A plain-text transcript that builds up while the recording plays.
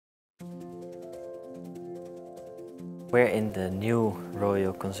We're in the new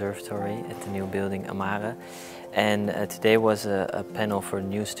Royal Conservatoire at the new building Amare, and today was a panel for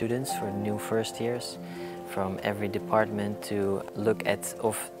new students, for new first years, from every department to look at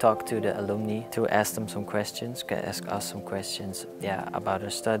or talk to the alumni, to ask them some questions, ask us some questions, about their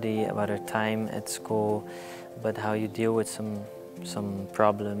study, about their time at school, about how you deal with some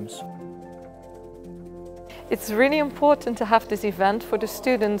problems. It's really important to have this event for the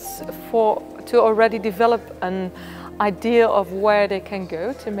students to already develop an idea of where they can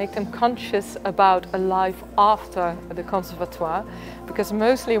go, to make them conscious about a life after the conservatoire, because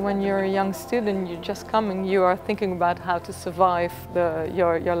mostly when you're a young student, you're just coming, you are thinking about how to survive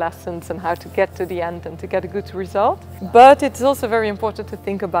your lessons and how to get to the end and to get a good result. But it's also very important to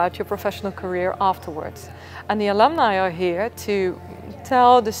think about your professional career afterwards. And the alumni are here to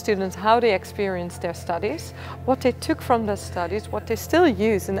tell the students how they experienced their studies, what they took from their studies, what they still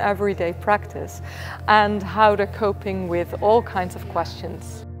use in everyday practice, and how they're coping with all kinds of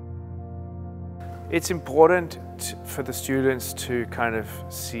questions. It's important for the students to kind of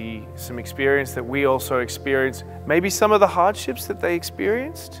see some experience that we also experience, maybe some of the hardships that they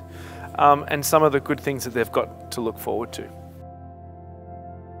experienced, and some of the good things that they've got to look forward to.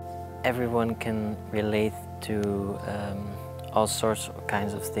 Everyone can relate to all sorts of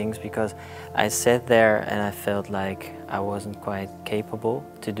kinds of things, because I sat there and I felt like I wasn't quite capable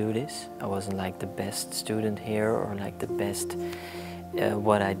to do this. I wasn't like the best student here or like the best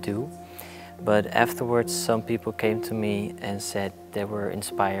what I do. But afterwards some people came to me and said they were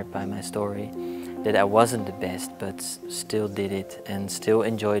inspired by my story, that I wasn't the best but still did it and still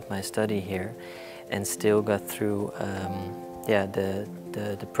enjoyed my study here and still got through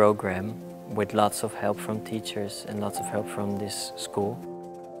the program with lots of help from teachers and lots of help from this school.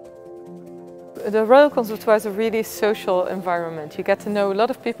 The Royal Conservatoire is a really social environment. You get to know a lot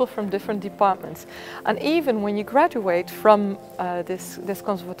of people from different departments. And even when you graduate from this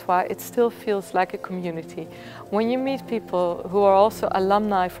conservatoire, it still feels like a community. When you meet people who are also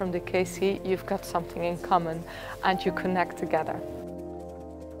alumni from the KC, you've got something in common and you connect together.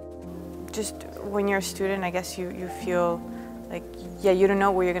 Just when you're a student, I guess you feel like, you don't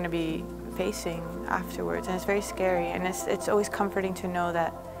know where you're going to be facing afterwards, and it's very scary, and it's always comforting to know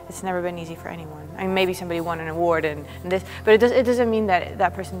that it's never been easy for anyone. I mean, maybe somebody won an award and this, but it doesn't mean that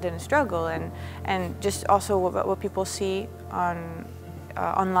that person didn't struggle, and just also what people see on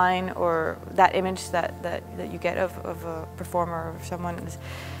online, or that image that you get of a performer or someone,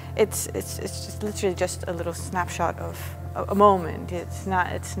 it's just literally just a little snapshot of a moment. It's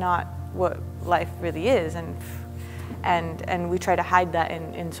not what life really is, and we try to hide that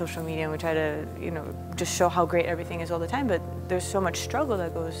in social media, and we try to, just show how great everything is all the time, but there's so much struggle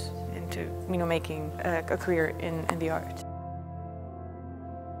that goes into, making a career in the arts.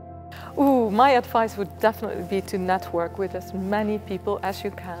 My advice would definitely be to network with as many people as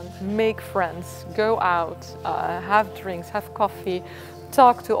you can. Make friends, go out, have drinks, have coffee,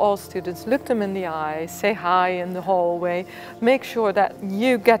 talk to all students, look them in the eye, say hi in the hallway. Make sure that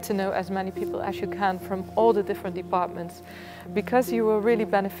you get to know as many people as you can from all the different departments, because you will really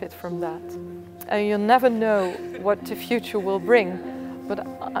benefit from that. And you'll never know what the future will bring. But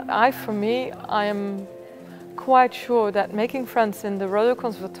for me, I am quite sure that making friends in the Royal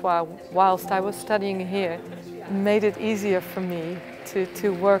Conservatoire whilst I was studying here made it easier for me to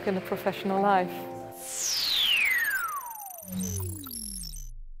work in a professional life.